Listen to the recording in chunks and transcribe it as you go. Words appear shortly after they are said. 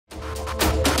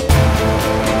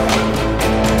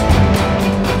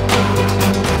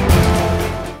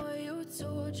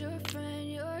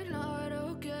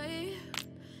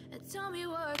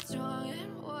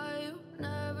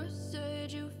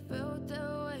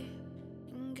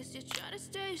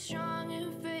stay strong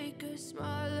and fake a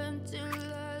smile until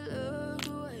I look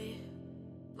away.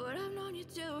 But I've known you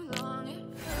too long,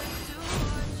 it hurts to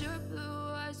watch your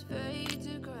blue eyes fade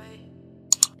to gray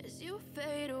as you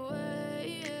fade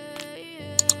away.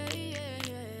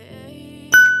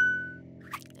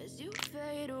 As you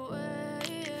fade away.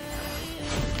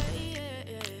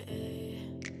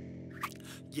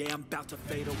 Yeah, I'm about to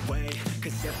fade away,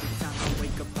 cause every time I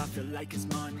wake up I feel like it's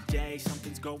Monday.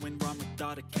 Something's going wrong with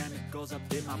all the chemicals up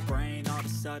in my brain. All of a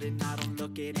sudden I don't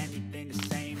look at anything the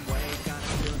same way. Got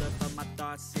a buildup of my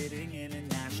thoughts sitting in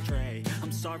an ashtray.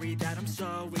 I'm sorry that I'm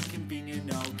so inconvenient,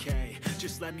 okay.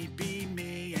 Just let me be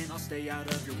me and I'll stay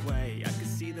out of your way. I can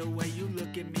see the way you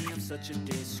look at me, I'm such a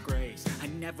disgrace. I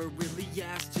never really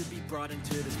asked to be brought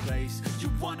into this place. You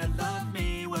wanna love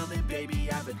me? Well then baby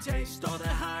I have a taste. All the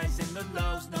highs and the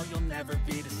lows, no you'll never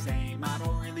be the same. I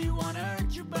don't really wanna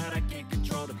hurt you but I can't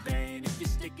control the pain. If you're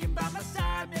sticking by my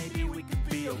side maybe we could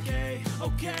be okay.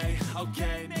 Okay,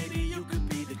 maybe you could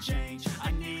be the change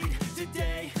I need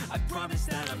today. I promise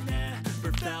that I've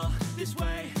never felt this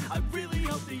way. I really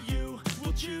hope that you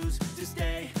will choose to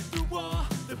stay through all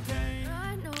the pain.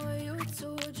 I know you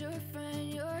told your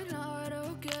friend you're not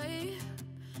okay,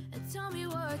 and tell me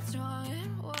what's wrong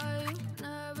and why you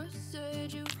never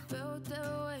said you felt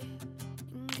that way.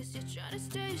 Guess you're trying to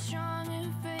stay strong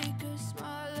and fake a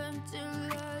smile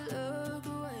until I look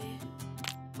away.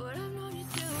 But I've known you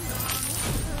too long,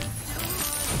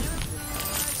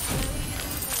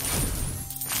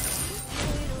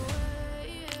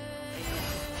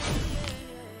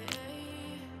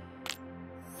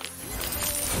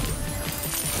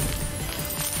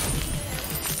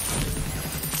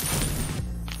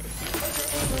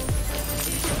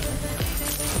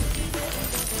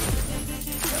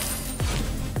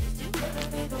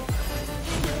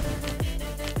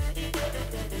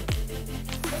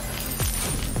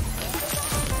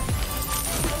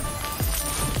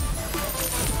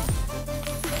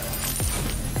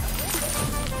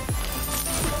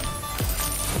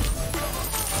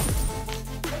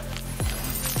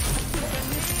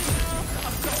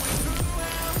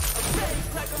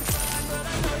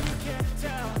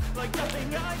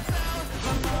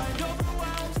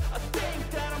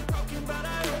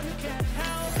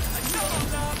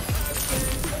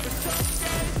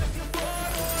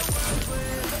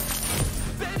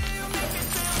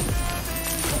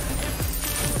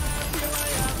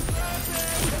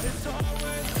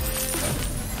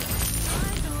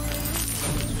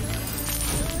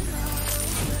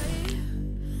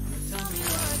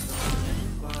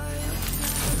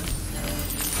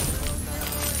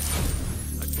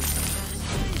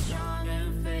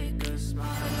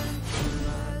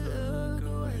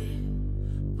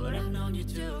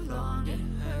 it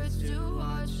hurts to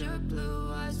watch your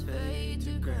blue eyes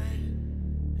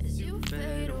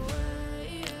fade away.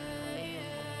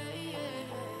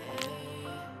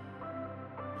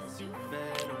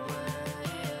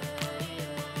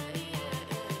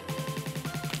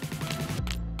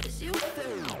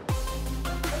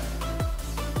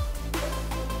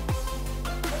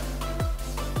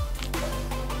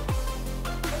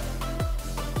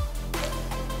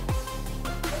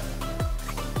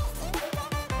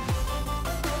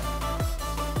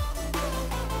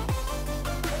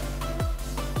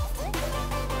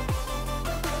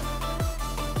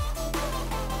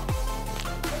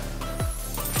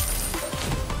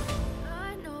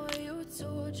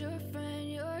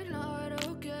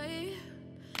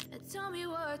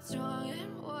 What's wrong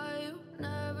and why you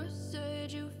never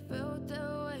said you felt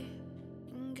that way.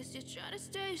 Guess you're trying to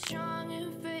stay strong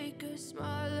and fake a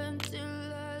smile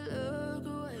until I look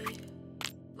away.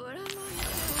 But I know you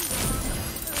too long, it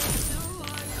hurts to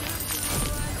watch your blue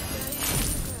eyes fade to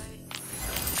gray.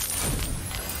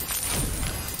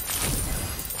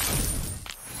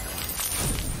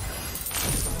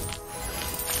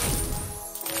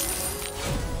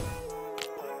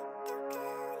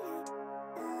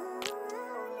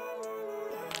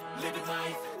 Living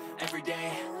life, every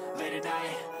day, late at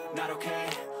night, not okay.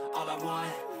 All I want,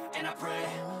 and I pray,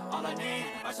 all I need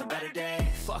are some better days.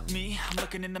 Fuck me, I'm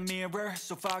looking in the mirror,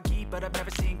 so foggy, but I've never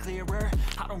seen clearer.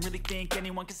 I don't really think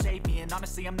anyone can save me, and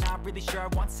honestly I'm not really sure I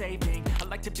want saving. I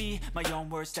like to be my own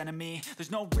worst enemy.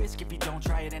 There's no risk if you don't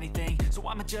try at anything, so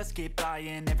I'ma just keep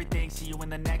buying everything. See you in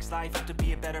the next life, have to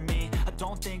be a better me. I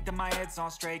don't think that my head's on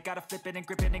straight, gotta flip it and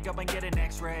grip it and go and get an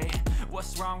x-ray.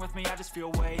 What's wrong with me? I just feel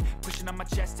weight pushing on my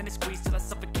chest and it squeezes till I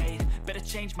suffocate. Better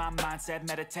change my mindset,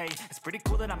 meditate. It's pretty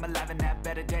cool that I'm alive and have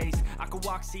better days. I could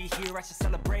walk, see, hear, I should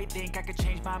celebrate. Think I could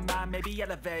change my mind, maybe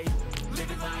elevate.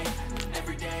 Living life,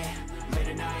 every day, late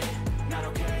at night, not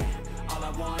okay. All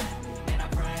I want, and I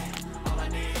pray, all I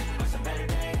need are some better days.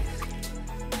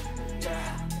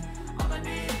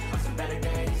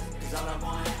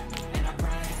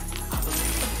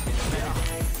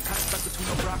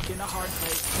 in a hard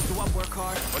place. Do I work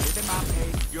hard or live in my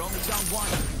pace? You're only young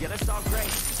once, yeah that's all great,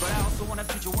 but I also want a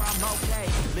future where I'm okay.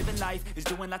 Living life is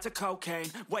doing lots of cocaine.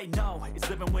 Wait no, it's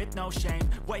living with no shame.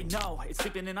 Wait no, it's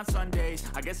sleeping in on Sundays.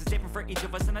 I guess it's different for each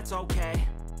of us and that's okay.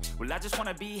 Well I just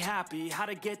wanna be happy, how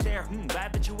to get there?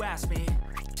 Glad that you asked me.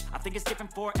 I think it's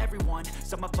different for everyone.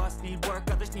 Some of us need work,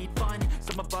 others need fun.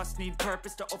 Some of us need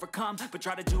purpose to overcome. But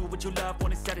try to do what you love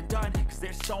when it's said and done, cause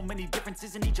there's so many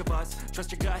differences in each of us.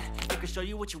 Trust your gut, it can show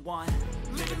you what you want.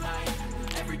 Living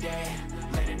life, every day,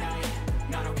 late at night,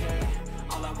 not okay.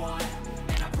 All I want,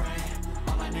 and I pray,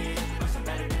 all I need are some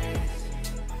better days.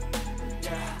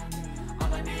 Yeah,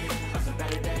 all I need are some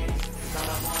better days. It's all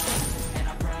I want, and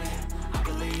I pray, I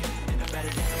believe in the better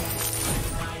days.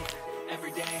 Living life,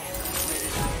 every day, late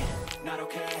at night, not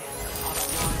okay. All I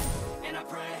want, and I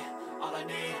pray, all I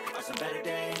need are some better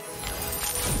days.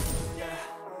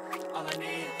 Yeah, all I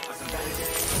need are some better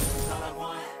days. It's all I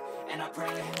want, and I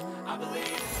pray, I believe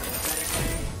in a better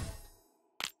day.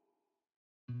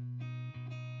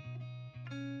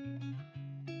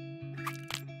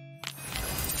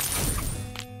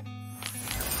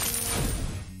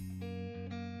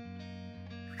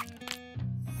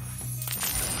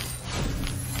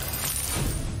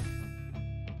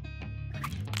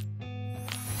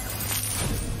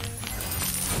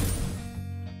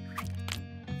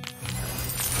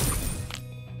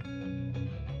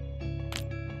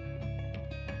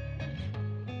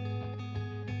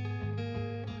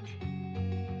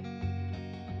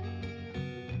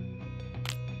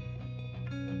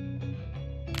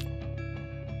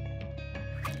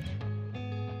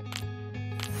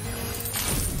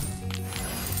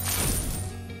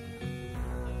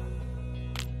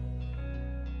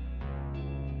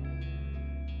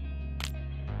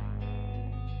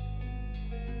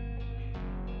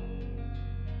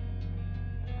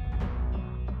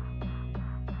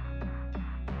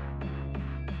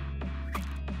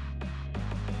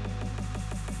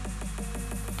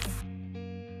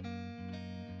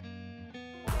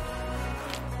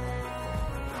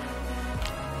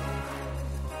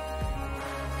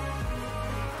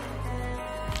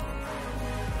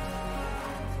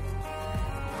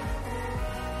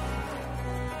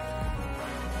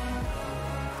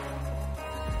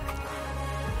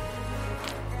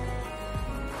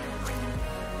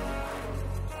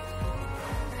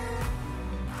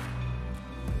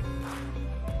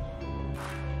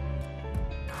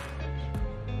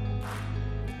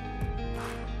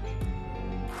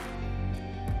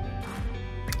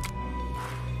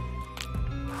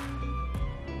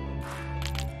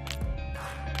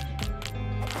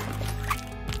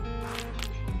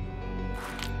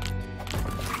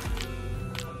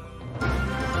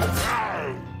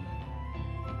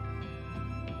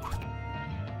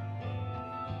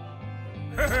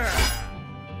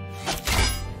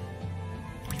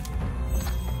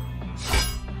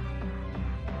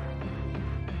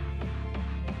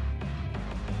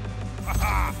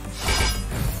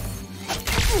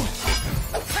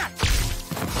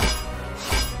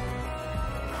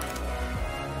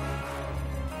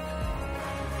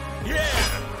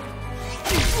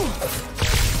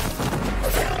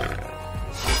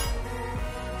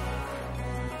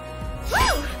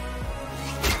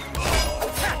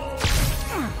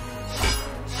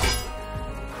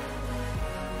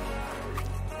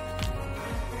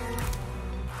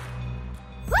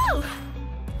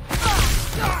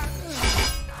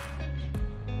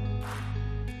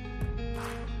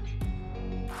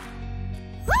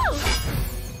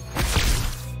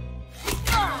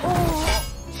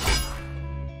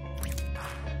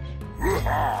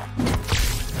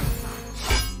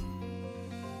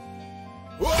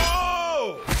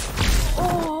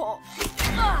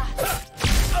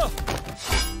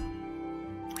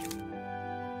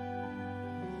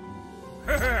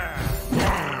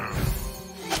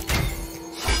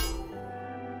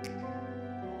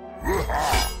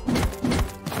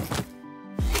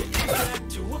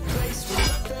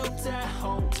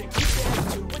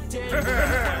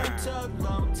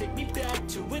 Take me back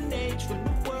to an age when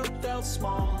the world felt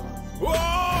small.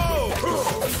 Whoa!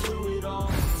 Through it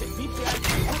all. Take me back to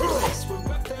a place where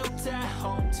I felt at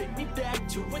home. Take me back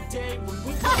to a day when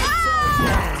we were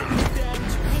Take me back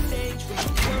to an age when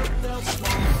the world felt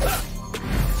small.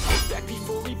 Back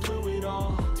before we blew it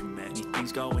all. Too many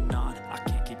things going on, I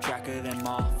can't keep track of them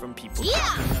all. From people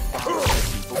talking about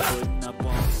people putting up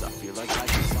walls. I feel like I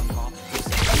just on call.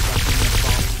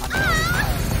 I know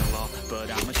it's law,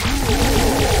 but I'm a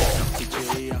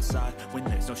chilly outside when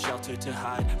there's no shelter to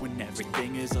hide. When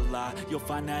everything is a lie, you'll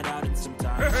find that out in some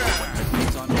time. When the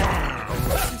things on wrong, or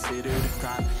what's considered a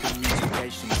crime,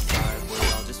 communication aside,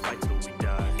 we'll all just fight till we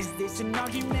die. Is this an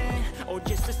argument, or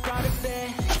just the start of it?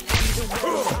 Either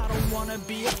way, I don't wanna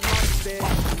be a part of it.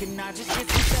 Can I just get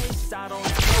some space? I don't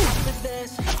have time for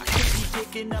this. I can't be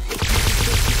picking up the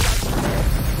pieces.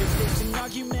 Is this an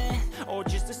argument, or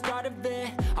just the start of it?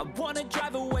 I wanna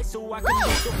drive away so I can be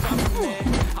so far from it.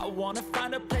 I wanna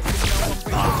find a place where no one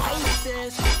breaks the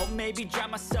promises, or maybe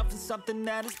drown myself in something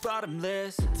that is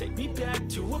bottomless. Take me back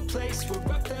to a place where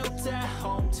I felt at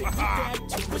home. Take me back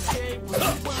to a day when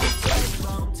I wasn't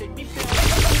alone. Take me back to a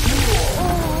day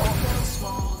when I felt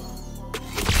small.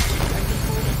 Back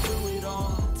before we blew it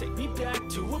all. Take me back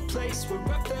to a place where I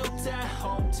felt at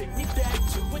home. Take me back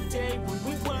to a day when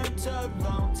we weren't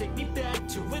alone. Take me back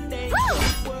to an age when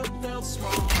the world felt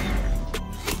small.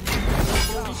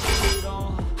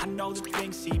 I know that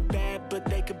things seem bad, but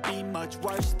they could be much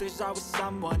worse. There's always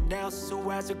someone else who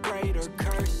has a greater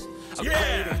curse, a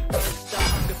greater thirst, a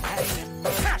hunger, pain, and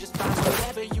mercy. Just find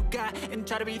whatever you got and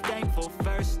try to be thankful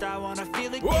first. I wanna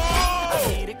feel again. I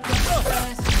need a couple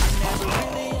friends. I never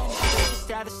really understood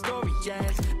just how the story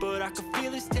ends, but I can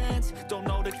feel his tense. Don't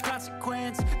know the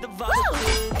consequence. The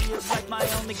volatility is like my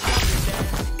only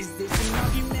confidence. Is this an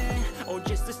argument, or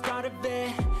just the start of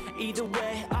it? Either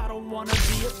way, I don't wanna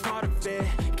be a part of it.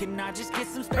 Can I just get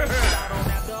some space? I don't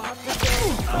have the heart for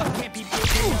this. I can't be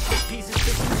picking up the pieces,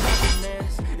 fixing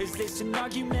happiness. Is this an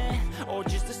argument, or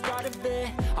just the start of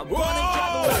it? I wanna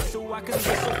drive away so I can be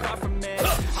so far from it. I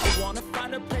wanna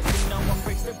find a place where no one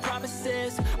breaks their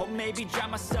promises, or maybe drown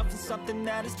myself in something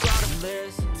that is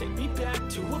bottomless. Take me back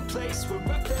to a place where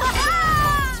I felt at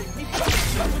home. Take me back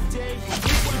to a day when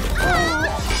we weren't alone.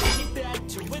 Take me back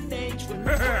to an age when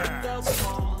we felt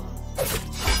small.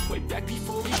 Way back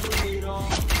before we blew it all.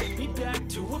 Take me back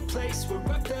to a place where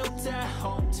I felt at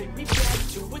home. Take me back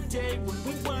to a day when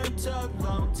we weren't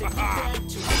alone. Take me back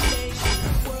to an age when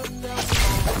the world felt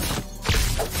small.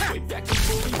 Way back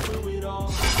before we blew it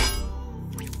all.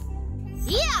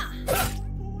 Yeah!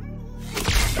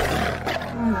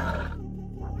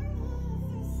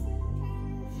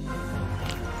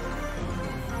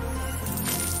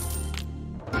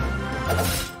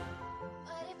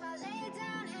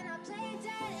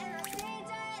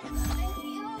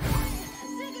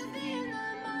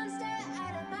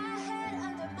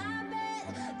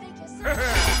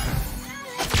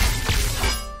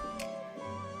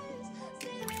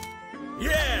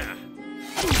 Yeah!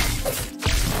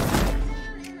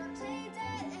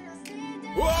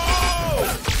 Whoa!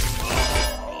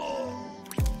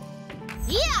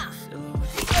 Yeah!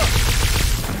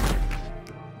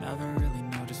 Never really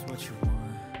know just what you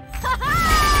want.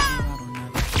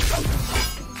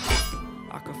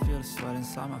 I can feel the sweat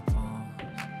inside my palm.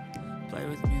 Play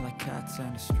with me like cats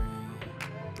and a string.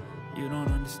 You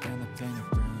don't understand the pain it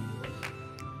brings.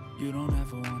 You don't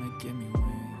ever wanna give me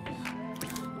wings.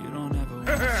 You don't ever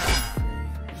wanna set me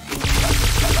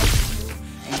free.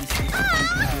 And it's like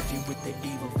you with the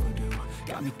evil voodoo.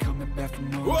 Got me coming back from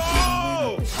nowhere.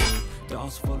 Whoa!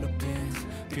 Dolls full of pins,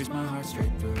 pierce my heart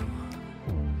straight through.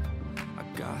 I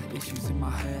got issues in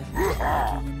my head,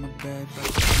 like you in my bed, but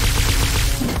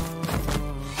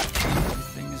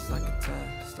everything is like a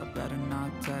test. I better not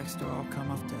text or I'll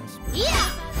come off desperate. Yeah!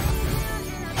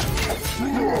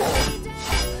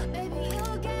 Baby,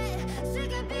 you'll get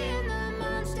sick of being the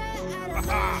monster out of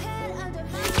my head, under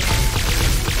my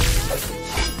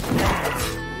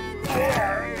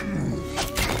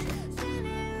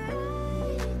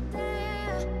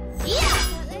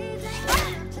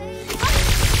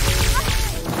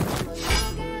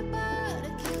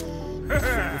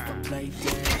If I play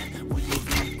dead, will you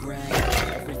regret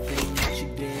everything that you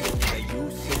did, that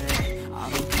you said? I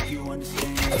don't think you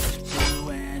understand what you're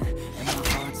doing, and my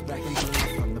heart's black and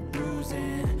blue from the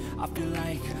bruising. I feel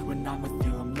like when I'm with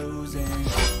you I'm losing.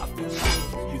 I feel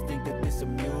like you think that this is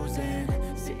amusing,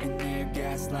 sitting there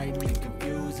gaslighting me,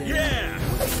 confusing. Yeah!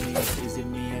 What it means, is it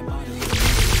me, am I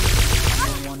delusional?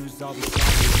 I'm the one who's always solving the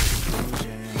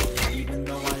confusion, even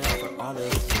though I offer all of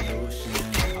the solutions.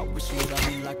 I wish you loved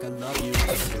me like I love you.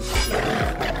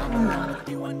 When I'm alone with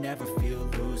you, I never feel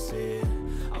lucid.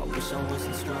 I wish I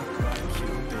wasn't struck by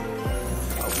Cupid.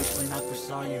 I wish when I first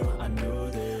saw you, I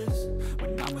knew this.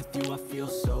 When I'm with you, I feel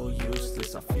so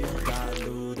useless. I feel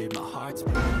diluted, my heart's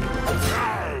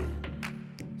bleeding.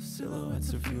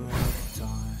 Silhouettes of you all the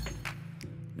time.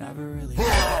 Never really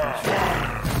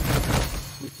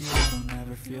with you, I don't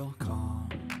ever feel calm.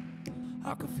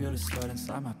 I can feel the sweat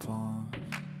inside my palm.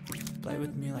 Play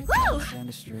with me like cats and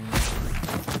a string.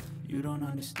 You don't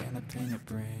understand the pain it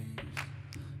brings.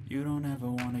 You don't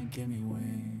ever wanna give me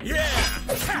wings. Yeah!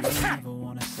 You don't ever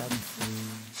wanna set me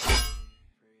free.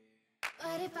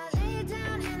 But if I lay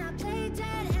down and I play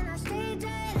dead and I stay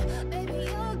dead, baby,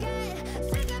 you'll get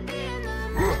sick of being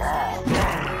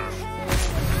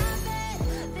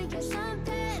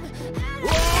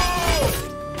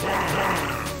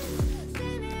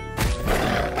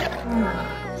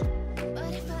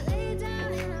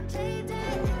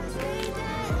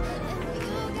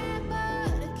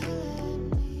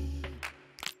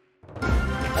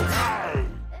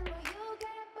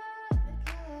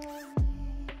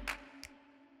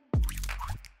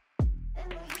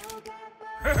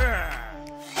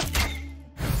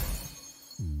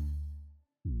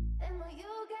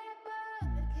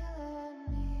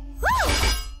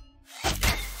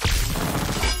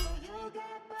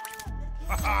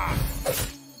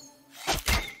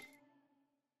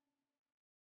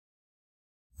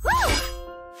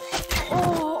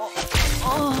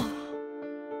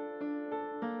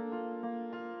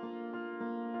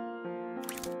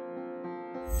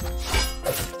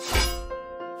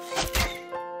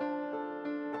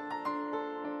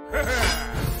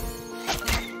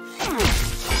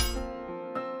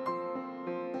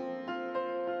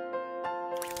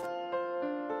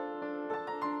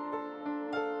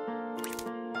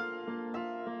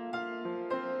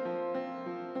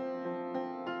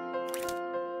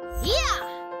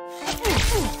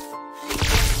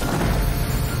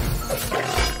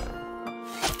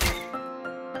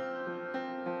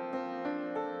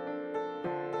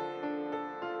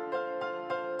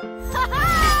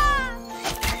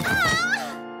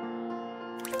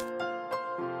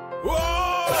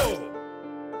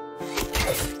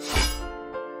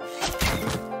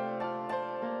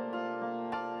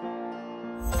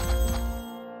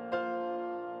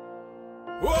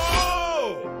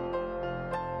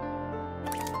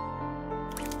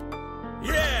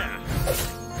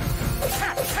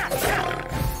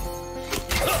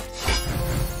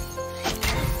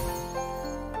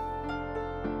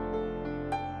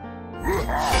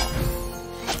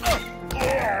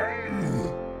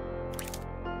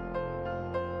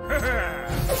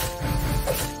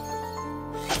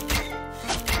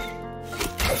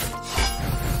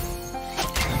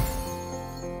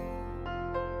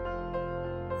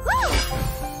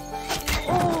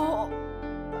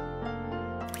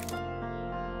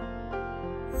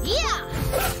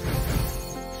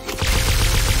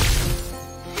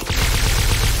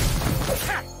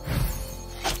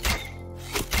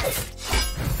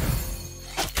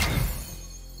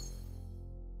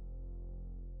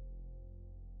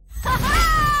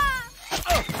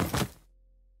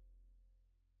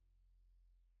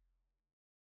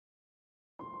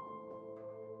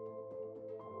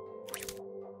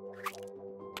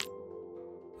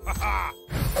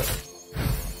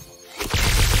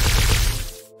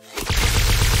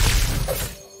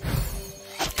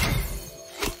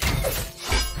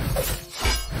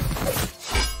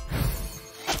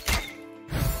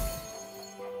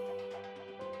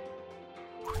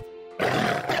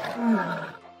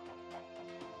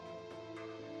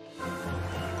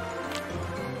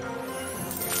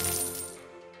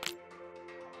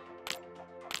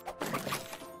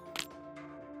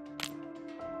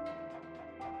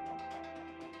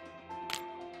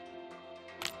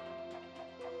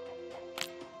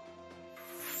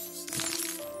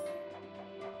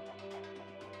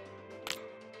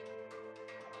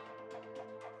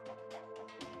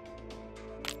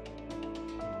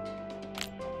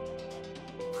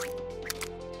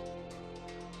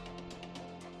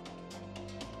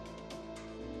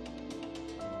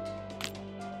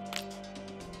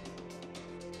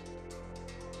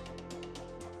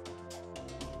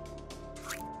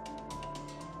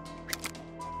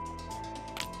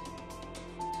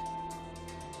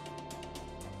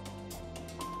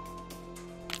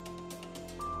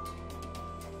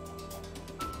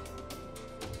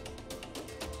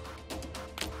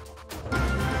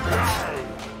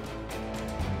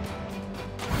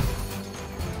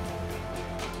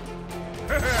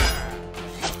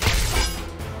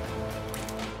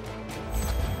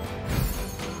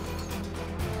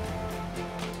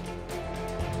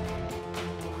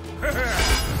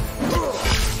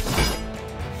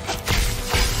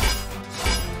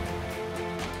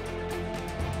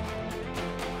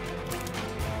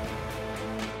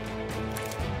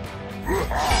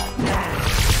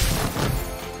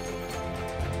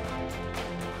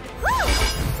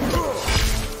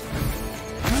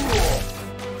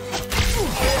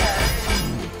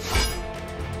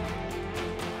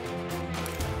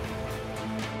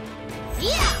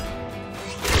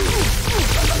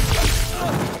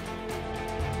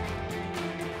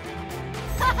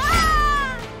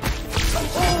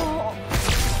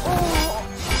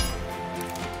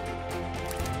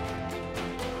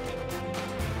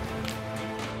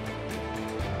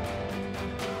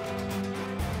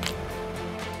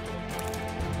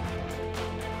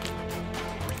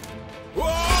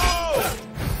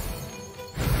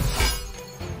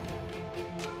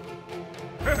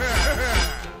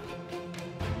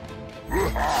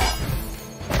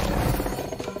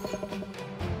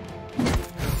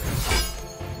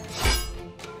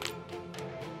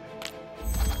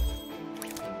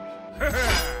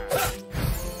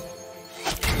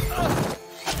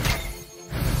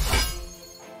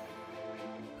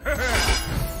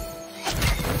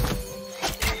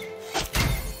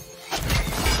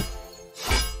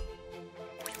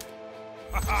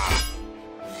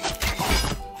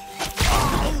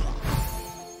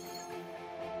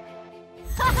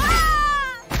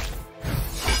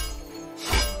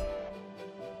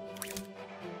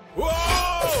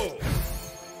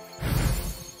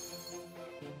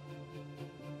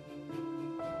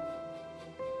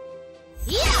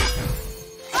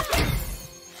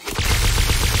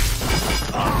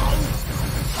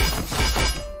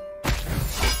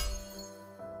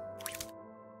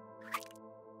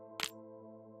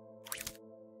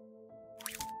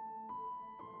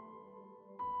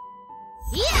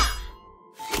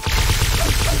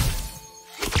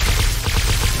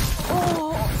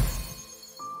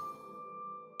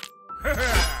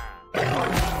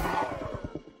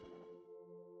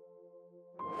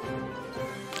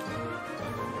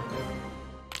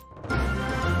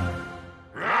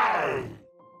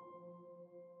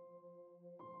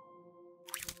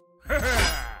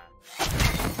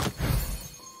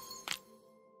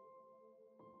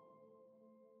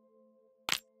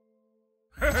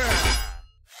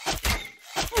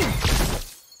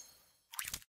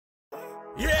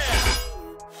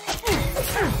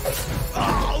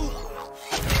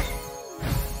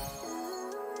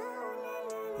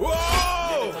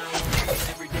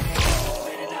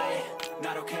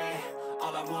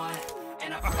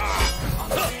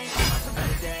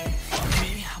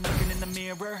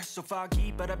so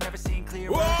foggy, but I've never seen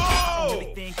clearer. Whoa! I don't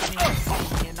really think anyone's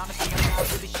seen me, and honestly I'm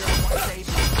not really sure I want to save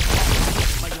me.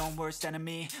 My own worst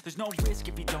enemy. There's no risk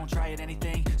if you don't try at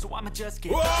anything, so I'ma just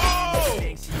get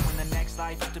everything. See you in the next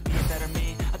life, have to be a better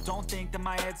me. I don't think that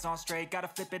my head's on straight. Gotta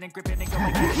flip it and grip it and go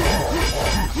and get it.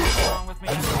 What's wrong with me?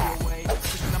 I feel away.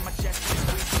 Pushing on my chest,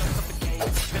 squeeze, don't suffocate.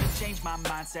 Better change my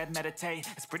mindset, meditate.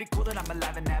 It's pretty cool that I'm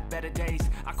alive and have better days.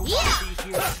 I could wanna be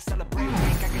here to celebrate.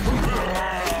 Think I can do it.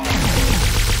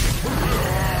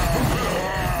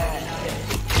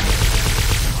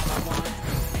 All I want,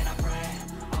 and I pray,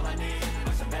 all I need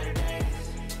are some better days.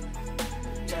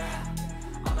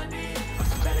 Yeah, all I need are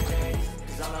some better days.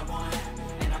 'Cause all I want,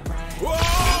 and I pray.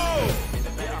 Whoa! In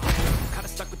the better days. Kinda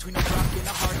stuck between a rock and a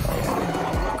hard place. Do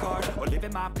I work hard or live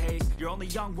at my pace? You're only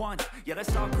young once, yeah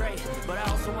that's all great, but I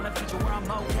also want a future where I'm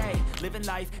okay. Living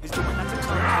life is doing lots of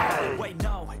cocaine. Wait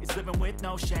no, it's living with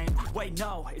no shame. Wait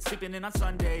no, it's sleeping in on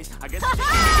Sundays. I guess it's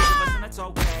just each of us and that's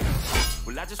okay.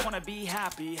 Well I just wanna be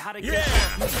happy. How to get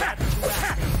there? I'm glad that you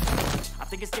asked me. I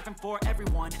think it's different for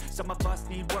everyone. Some of us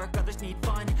need work, others need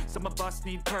fun. Some of us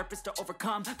need purpose to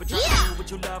overcome. But try to do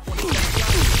what you love when it's done.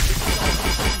 There's so many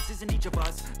differences in each of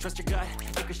us. Trust your gut,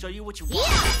 it can show you what you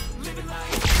want. Living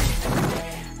life every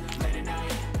day, late at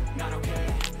night, not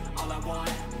okay. All I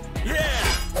want, Yeah!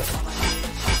 all I need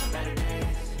are some better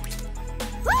days.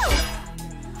 Woo!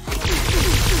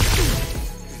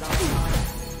 'Cause all I want,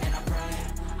 and I pray,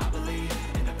 I believe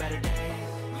in the better days.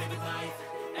 Living life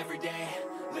every day,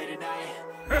 late at night.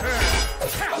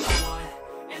 All I want,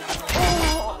 and I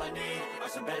pray, all I need are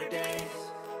some better days.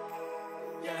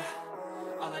 Yeah,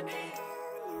 all I need.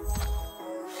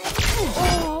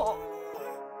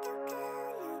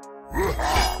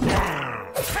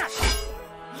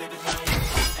 Living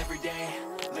life every day,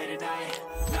 late at night,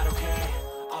 not okay.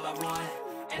 All I want,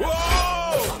 and Whoa!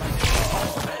 all I need are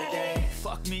some better days.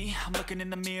 Fuck me, I'm looking in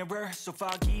the mirror, so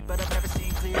foggy, but I've never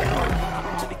seen clearer. I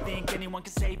don't really think anyone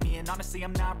can save me, and honestly,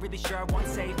 I'm not really sure I want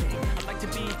saving. I'd like to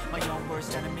be my own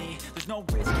worst enemy. There's no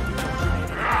risk if you don't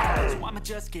try it, so I'ma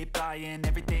just get buying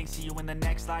everything. See you in the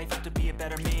next life, have to be a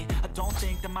better me. I don't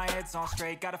think that my head's on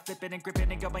straight. Gotta flip it and grip it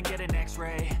and go and get an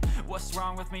X-ray. What's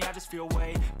wrong with me? I just feel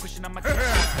weight pushing on my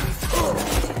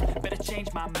chest. Better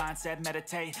change my mindset,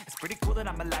 meditate. It's pretty cool that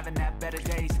I'm alive and have better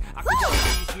days. I could always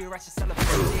be here, I should celebrate.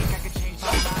 Think I could change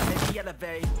my mind, maybe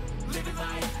elevate. Living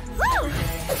life every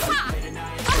day, late at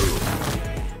night,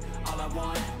 okay. All I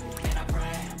want, and I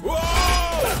pray. Whoa!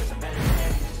 Some better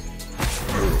days.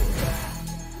 Yeah,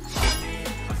 all I need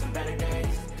are some better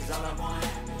days. 'Cause all I want,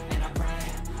 and I pray,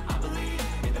 I believe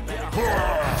in the better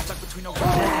days. Stuck between a rock and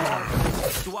a hard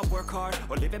place. Do I work hard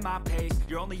or live at my pace?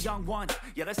 You're only young once,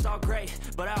 yeah that's all great,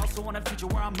 but I also want a future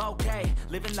where I'm okay.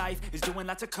 Living life is doing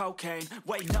lots of cocaine.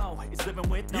 Wait no, it's living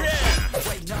with no shame.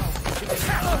 Wait no, it's living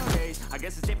in on days. I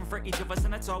guess it's different for each of us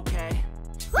and that's okay.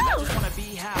 I just wanna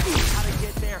be happy. How to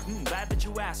get there? Glad that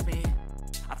you asked me.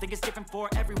 I think it's different for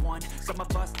everyone. Some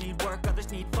of us need work, others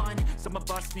need fun. Some of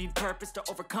us need purpose to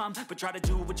overcome. But try to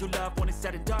do what you love when it's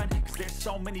said and done. 'Cause there's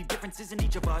so many differences in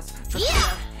each of us. Trust me,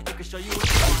 it can show you what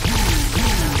you want.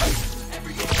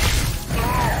 Every day.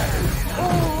 All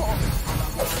I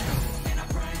want, and I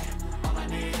pray, all I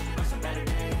need are some better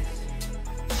days.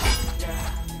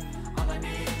 Yeah, all I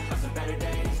need are some better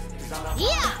days. 'Cause all I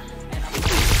want, and I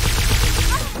pray,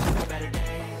 some better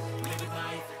days. Living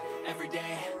life every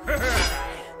day.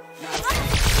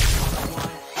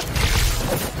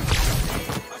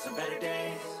 Some better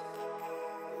days.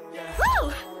 Yeah.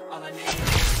 All I need is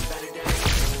some better days.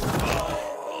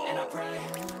 And I pray,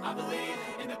 I believe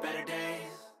in the better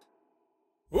days.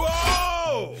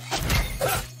 Whoa!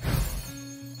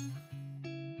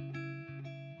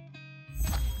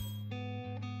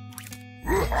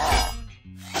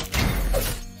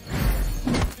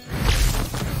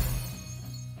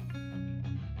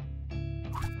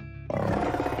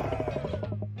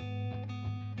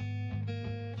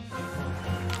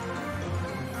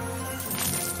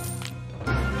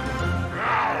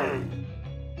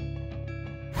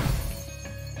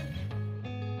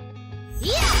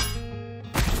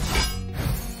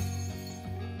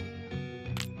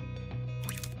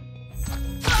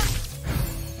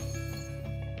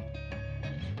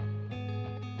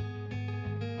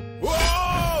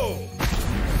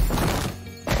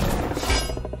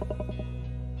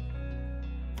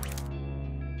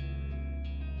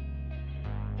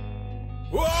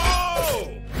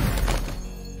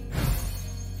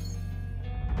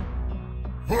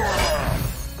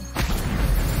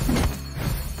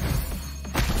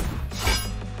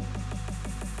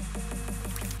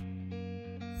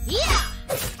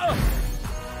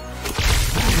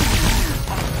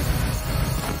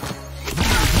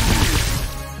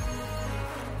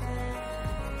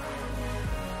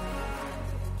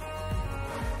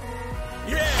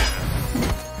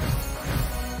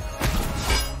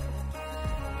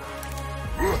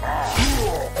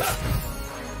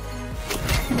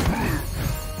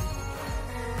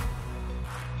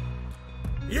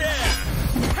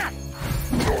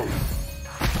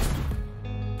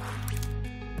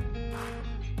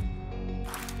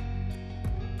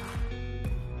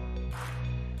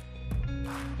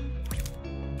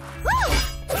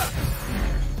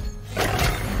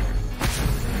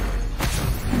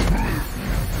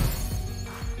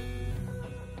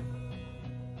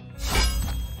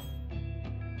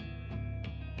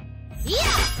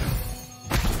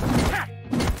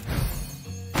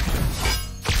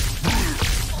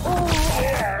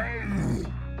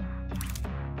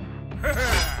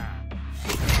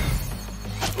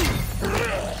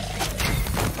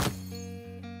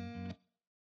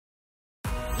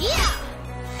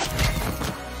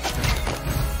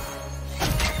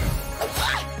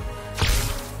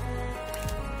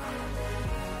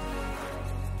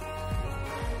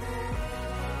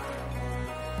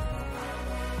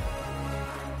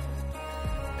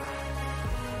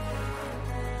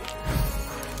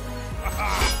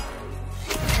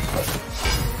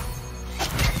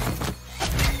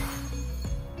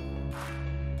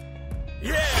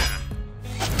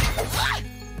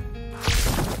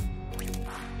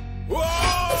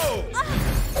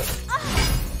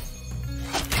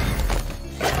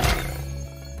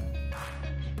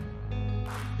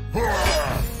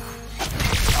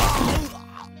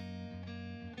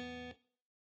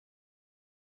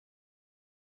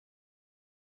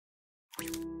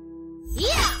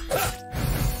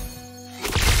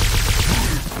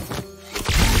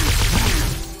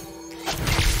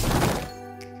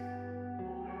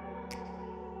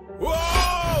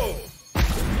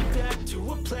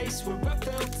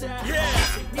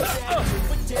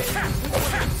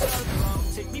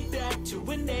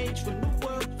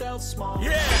 small.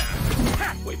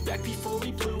 Yeah! Way back before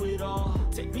we blew it all.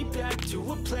 Take me back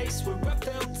to a place where I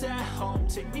felt at home.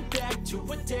 Take me back to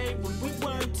a day when we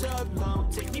weren't alone.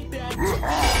 Take me back to an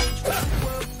age when the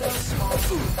world felt small.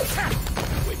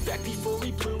 Way back before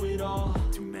we blew it all.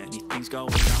 Too many things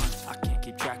going on, I can't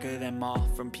keep track of them all.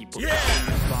 From people Yeah!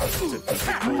 to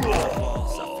people pulling up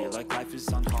walls. I feel like life is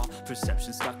on hold,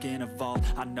 perception stuck in a vault.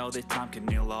 I know that time can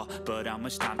heal all, but how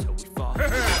much time till we fall?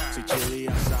 It's too chilly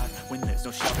outside when there's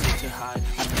no shelter to hide.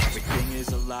 When everything is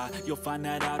a lie, you'll find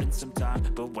that out in some time.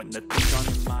 But when the things on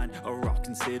your mind are all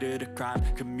considered a crime,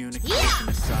 communication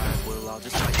aside, we'll all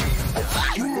just like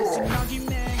is this an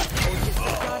argument or just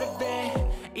the start of it?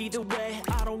 Either way,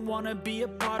 I don't wanna be a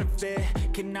part of it.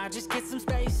 Can I just get some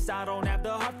space? I don't have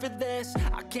the heart for this.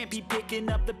 I can't be picking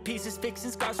up the pieces,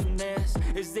 fixing scars from this.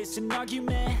 Is this an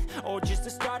argument or just the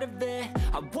start of it?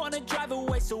 I wanna drive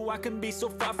away so I can be so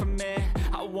far from it.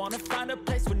 I wanna find a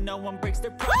place where no one breaks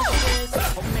their promises.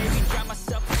 Or maybe drown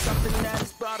myself in something that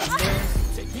is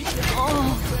bottomless. Take me back to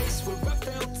a place where I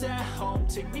felt at home.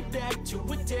 Take me back to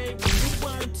a day when we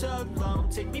weren't alone.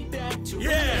 Take me back to a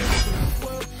place when the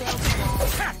world felt small.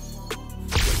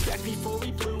 Way back before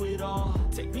we blew it all.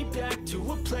 Take me back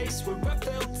to a place where I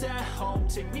felt at home.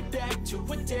 Take me back to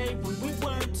a day when we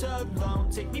weren't alone.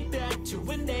 Take me back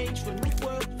to an age when the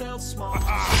world felt small.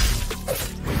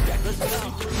 Way back before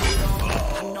we blew it all.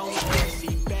 I know it may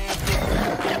seem bad, but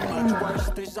it could be much worse.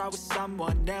 There's always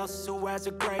someone else who has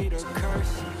a greater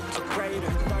curse, a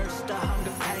greater thirst, a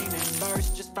hunger, pain, and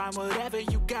thirst. Just find whatever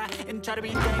you got and try to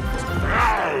be thankful first.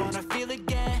 I wanna feel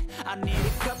again, I need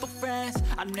a couple friends.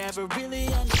 I never really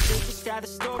understood just how the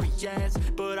story ends,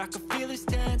 but I can feel it's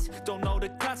tense. Don't know the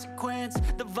consequence,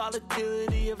 the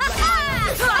volatility of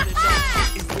life.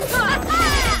 Is this an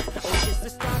argument or just the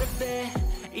start of it?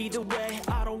 Either way,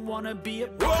 I don't wanna be a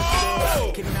part of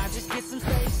it. Can I just get some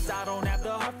space? I don't have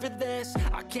the heart for this.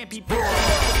 I can't be picking up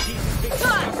the pieces, fixing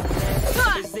scars from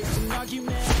this. Is this an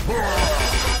argument?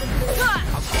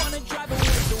 I wanna drive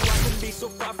away so I can be so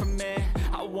far from it.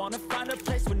 I wanna find a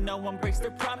place where no one breaks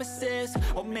their promises.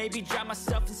 Or maybe drown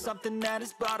myself in something that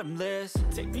is bottomless.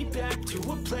 Take me back to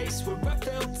a place where I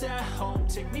felt at home.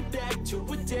 Take me back to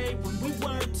a day when we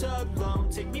weren't alone.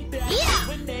 Take me back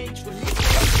to an age when we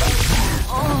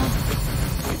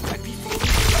back before we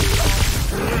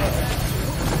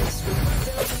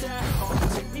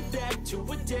take me back to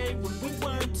a day when we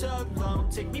weren't alone.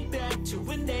 Take me back to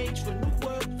an age when the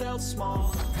world felt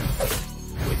small.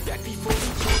 Way back before we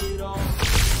blew it all.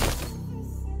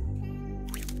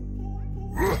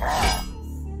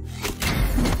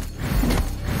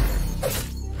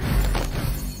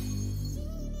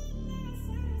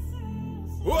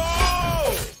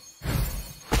 Whoa!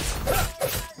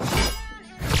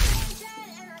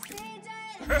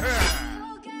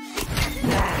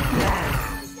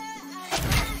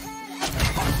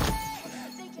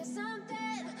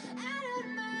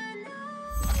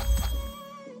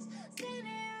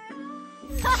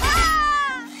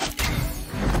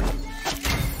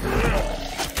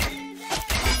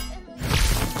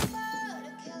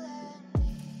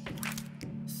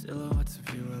 Silhouettes of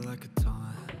you are like a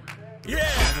taunt. Yeah!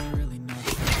 I don't really know.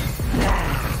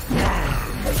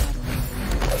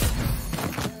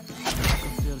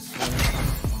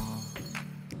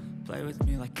 Play with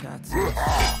me like cats.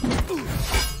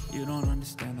 You don't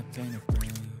understand the pain it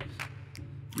brings.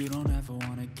 You don't ever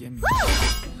wanna give me. You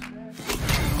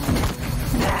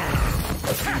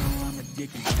know I'm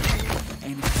addicted to you.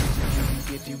 Ain't it such a dream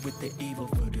gifted with the evil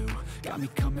voodoo? Got me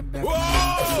coming back.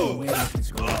 Whoa! When I can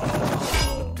scroll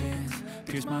all the pins,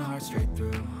 pierce my heart straight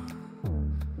through.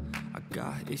 I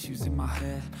got issues in my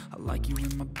head. I like you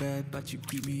in my bed, but you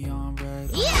keep me on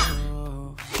red.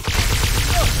 Oh.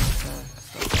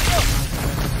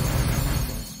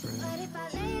 But if I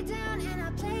lay down and I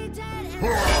play dead and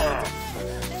I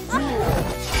play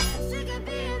dead, sick of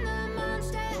being the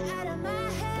monster out of my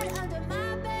head, under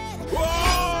my bed.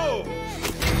 Whoa!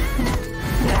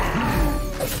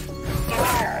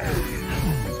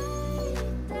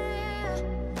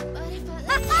 But if I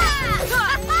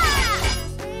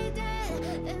stay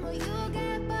dead, then will you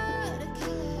get bored of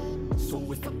killing? So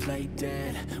if I play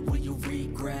dead, will you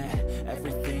regret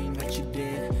everything that you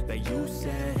did, that you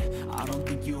said? I don't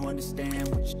think you understand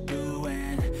what you're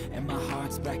doing, and my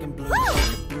heart's black and blue,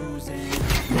 and it's bruising.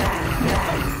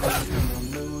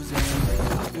 I'm losing. I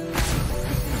feel like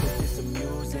everything but this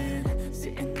amusing,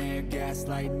 sitting there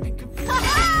gaslighting and confusing.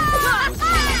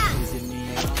 What's in me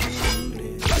and I'm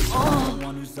deluded. I'm the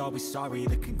one who's always sorry,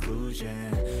 the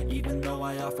conclusion. Even though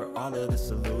I offer all of the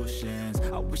solutions,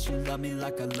 I wish you loved me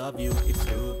like I love you. It's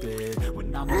stupid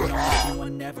when I'm alone with you, I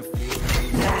never feel.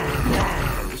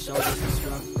 I wish wish I wasn't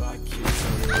struck by Q.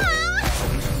 When I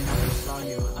first saw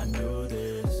you, I knew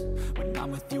this. When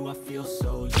I'm with you, I feel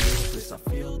so useless. I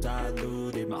feel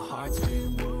diluted, my heart's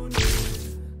been wounded.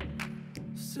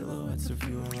 Silhouettes of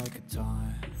you are like a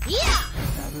taunt. Yeah!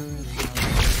 Never really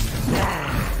know.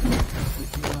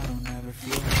 With you, I don't ever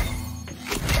feel calm.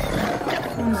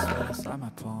 Fast like my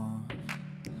palm.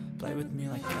 Play with me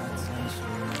like cats and sheep.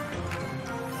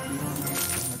 You don't know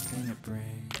the pain it brings.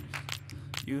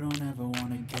 You don't ever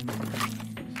wanna give me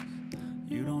wings.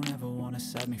 You don't ever wanna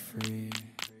set me free.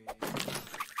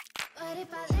 But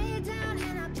if I lay down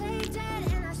and I play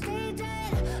dead and I stay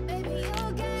dead, baby,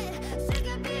 you'll get sick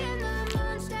of being the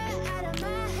monster out of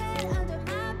my head, under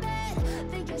my bed.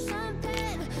 Think you're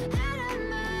something out of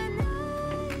my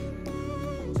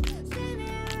nightmares. See me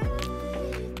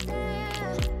right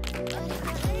there. But if I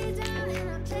lay down and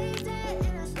I play dead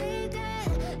and I stay dead,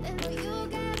 then will you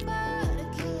get bored of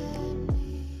killing me?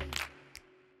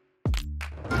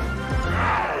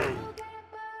 You'll get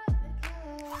bored of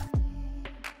killing me.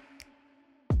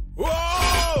 Whoa!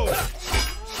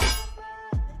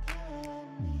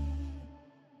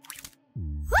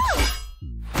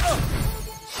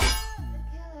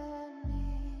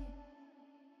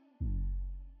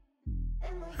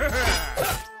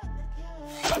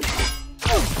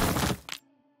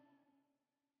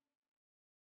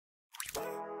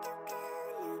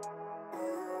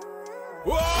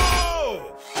 Whoa!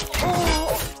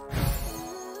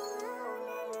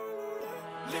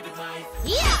 Living life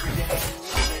Yeah! every day,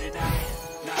 late at night,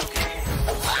 not okay.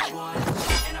 All I want,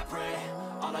 and I pray,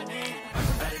 all I need are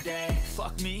some better days.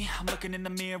 Fuck me, I'm looking in the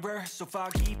mirror, so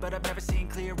foggy, but I've never seen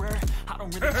clearer. I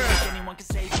don't really think anyone can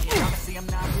save me. Honestly, I'm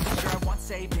not really sure I want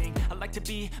saving. I like to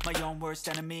be my own worst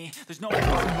enemy. There's no point in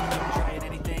me trying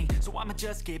anything, so I'ma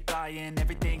just keep buying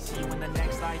everything. See you in the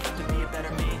next life, to be a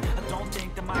better me. I don't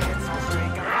think that my head's on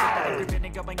straight. Gotta get every bit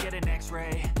and go and get an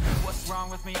x-ray. What's wrong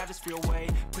with me? I just feel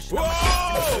weight pushing on my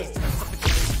chest and it's till I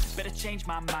suffocate. Better change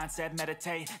my mindset,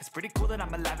 meditate. It's pretty cool that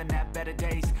I'm alive and have better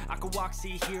days. I could walk,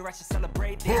 see, hear, I should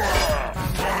celebrate things.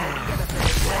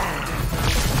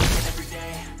 Every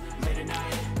day, late at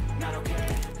night, not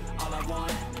okay. All I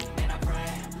want, and I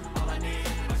pray, all I need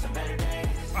are some better days.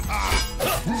 All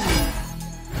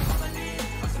I need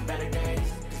are some better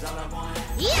days. 'Cause all I want,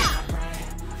 Yeah! I pray,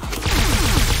 I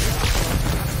believe.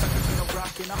 Stuck between a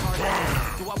rock and a hard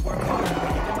place. Do I work hard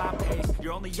at my pace?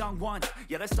 You're only young once,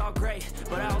 yeah, that's all great.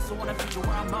 But I also want a future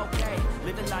where I'm okay.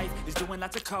 Living life is doing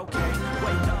lots of cocaine.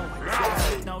 Wait, no, it's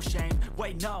living with no shame.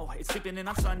 Wait, no, it's sleeping in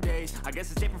on Sundays. I guess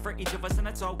it's different for each of us and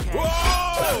that's okay. Whoa!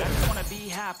 I just wanna be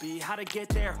happy. How to get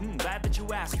there? Glad that you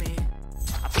asked me.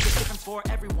 I think it's different for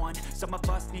everyone. Some of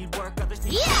us need work, others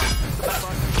need fun. Some of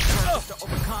us need courage to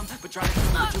overcome. But try to do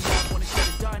what you want when it's said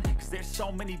and done. 'Cause there's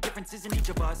so many differences in each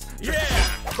of us. Yeah!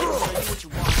 Tell you what you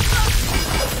want.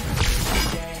 Every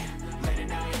day, late at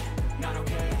night, not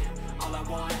okay. All I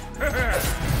want,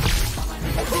 all I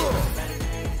need is better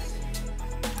days.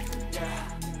 Yeah.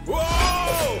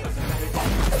 Whoa! Better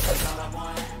days. That's all I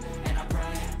want, and I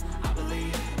pray, I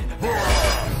believe in the better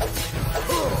days.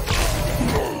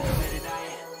 Late at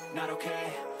night, not okay.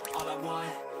 All I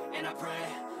want, and I pray,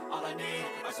 all I need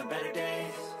are some better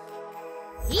days.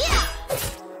 Yeah!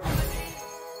 All I need.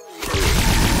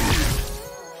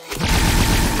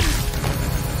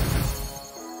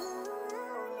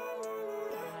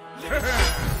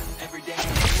 Every day,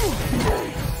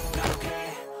 not okay.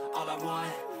 All I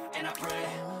want, and I pray,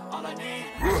 all I need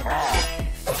is some better days.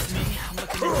 Fuck me, I'm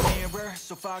looking in the mirror,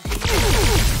 so foggy. I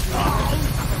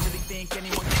don't really think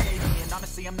anyone can save me, and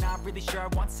honestly, I'm not really sure I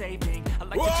want saving. I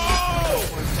like to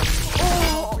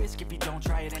Whoa! be risk if you don't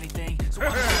try at anything. So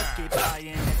I'm just keep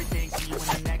buying everything. See you in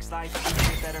the next life, you can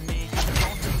be a better me. I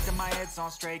don't think that my head's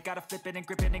on straight. Gotta flip it and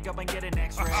grip it and go and get an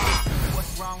x-ray.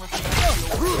 What's wrong with me? I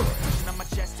feel weird. Pushing on my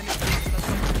chest and it's feels till I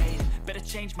suffocate. Better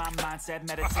change my mindset,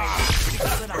 meditate. Pretty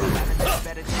cool that I'm having a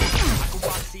better day. I could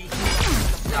walk, see,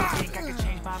 hear, I think I could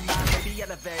change my mind, maybe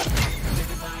elevate.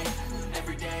 Living life,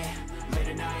 every day, late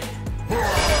at night.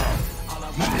 All I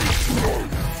want,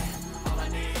 all I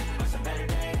need are some better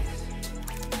days.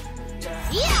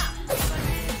 Yeah. All I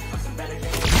need are some better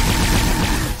days.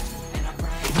 And I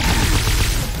pray.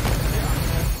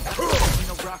 You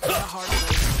know, rock in a hard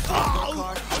place. Work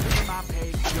hard, harder my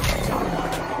pace. You're on top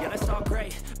one, yeah, that's all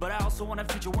great. But I also want a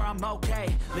future where I'm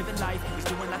okay. Living life is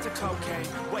doing lots of cocaine.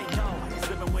 Wait, no, it's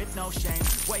living with no shame.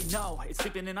 Wait, no, it's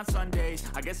sleeping in on Sundays.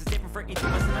 I guess it's different for each of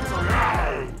us and that's all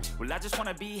right. Well, I just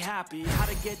wanna be happy. How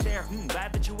to get there?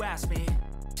 Glad that you asked me.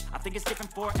 I think it's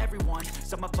different for everyone.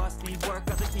 Some of us need work,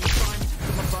 others need fun.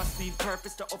 Some of us need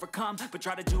purpose to overcome. But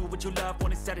try to do what you love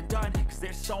when it's said and done, cause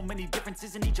there's so many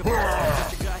differences in each of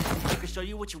us. Just your gut, it can show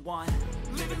you what you want.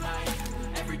 Living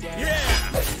life, every day.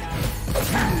 Yeah!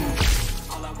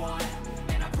 All I want,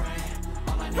 and I pray,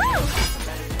 all I need are some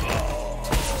better days.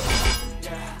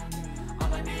 Yeah,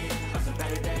 all I need are some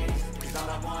better days. Cause all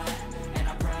I want, and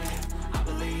I pray, I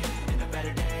believe in the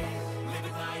better days.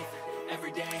 Living life,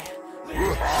 every day. Living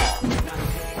life, not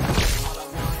okay. All I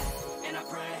want, and I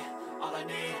pray, all I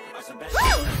need are some better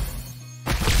days.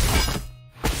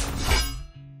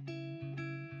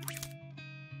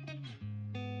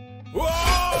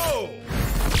 Whoa!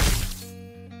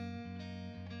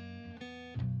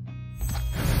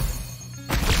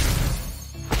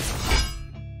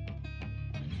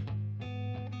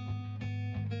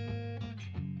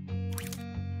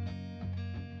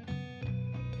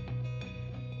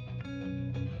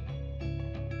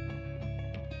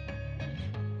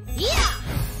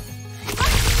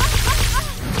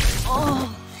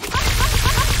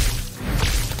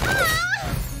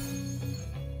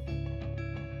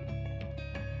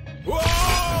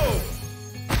 Whoa!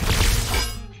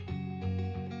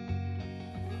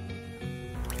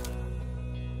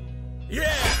 Yeah!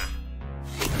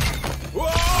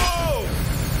 Whoa!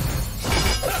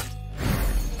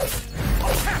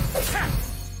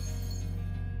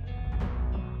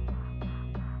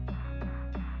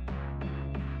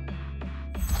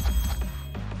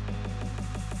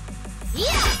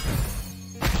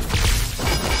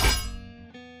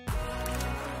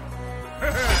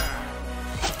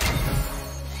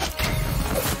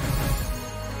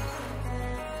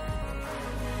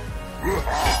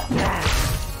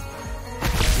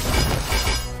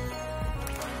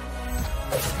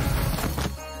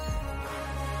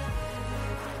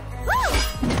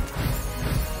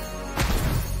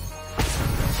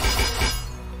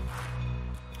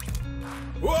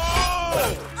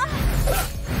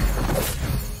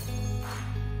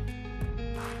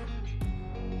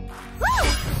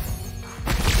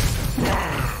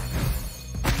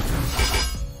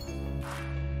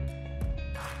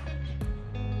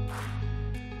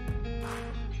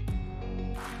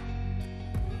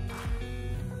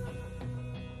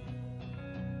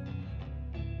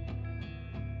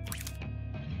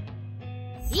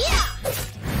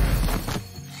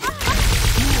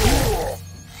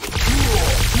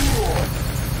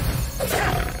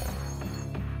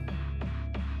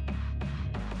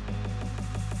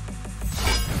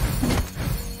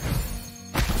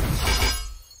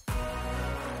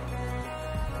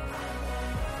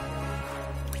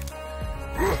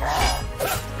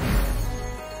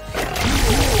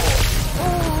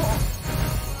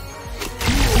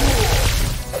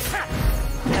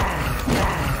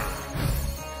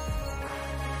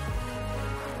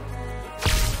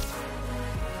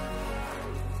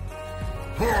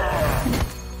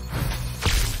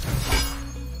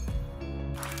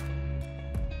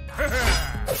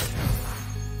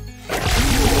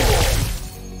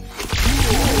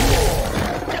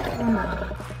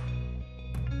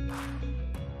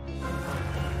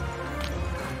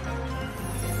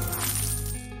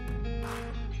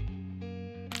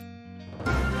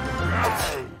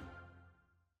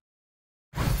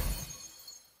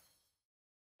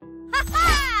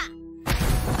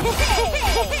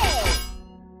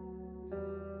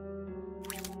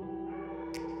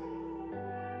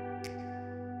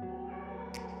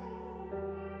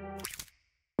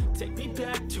 Take me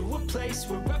back to a place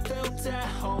where I felt at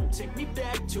home. Take me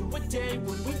back to a day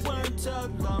when we weren't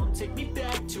alone. Take me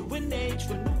back to an age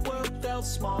when the world felt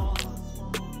small.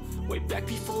 Way back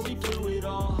before we blew it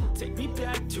all. Take me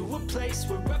back to a place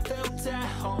where I felt at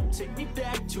home. Take me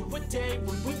back to a day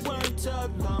when we weren't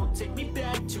alone. Take me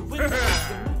back to an age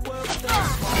when the world felt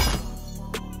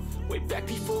small. Way back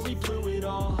before we blew it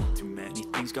all. Too many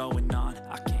things going on,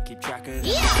 I can't keep track of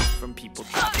them. From people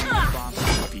dropping the bombs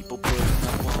to people putting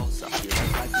up walls. I feel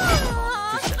like life is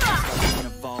wrong, perceptions start to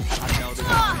evolve. I know that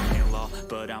I'm in law,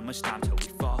 but how much time till we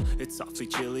fall? It's awfully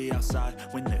chilly outside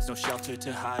when there's no shelter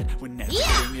to hide. When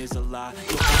everything is a lie,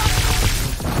 you'll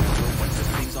find out what's the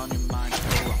things on your mind.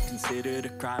 They're all considered a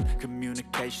crime.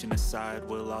 Communication aside,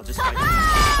 we'll all just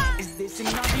fight. Is this an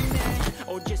argument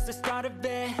or just the start of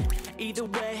it? Either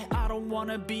way, I don't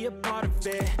wanna be a part of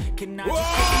it. Can I just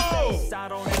take space? I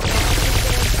don't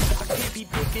have I can't be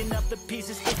picking up the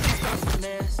pieces, fixing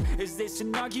this. Is this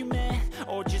an argument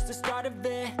or just the start of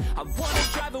it? I wanna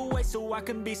drive away so I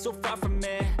can be so far from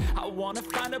it. I wanna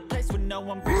find a place where no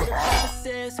one breaks their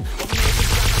promises. Or maybe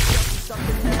find myself in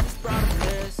something that's brought of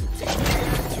this. Take me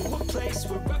back to a place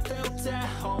where I felt at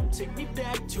home. Take me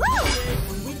back to a day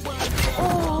when we weren't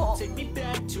alone. Take me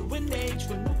back to an age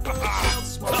when the world felt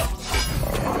small.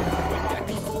 Way back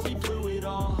before we blew it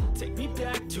all. Take me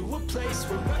back to a place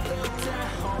where I felt at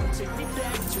home. Take me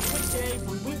back to a day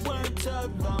when we weren't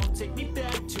alone. Take me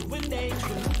back to an age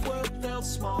when the world felt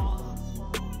small.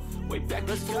 Way back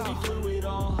before we blew it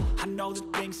all. I know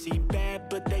that things seem bad,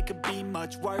 but they could be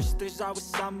much worse. There's always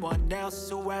someone else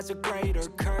who has a greater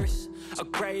curse, a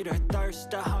greater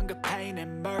thirst, a hunger, pain,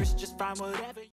 and mercy. Just find whatever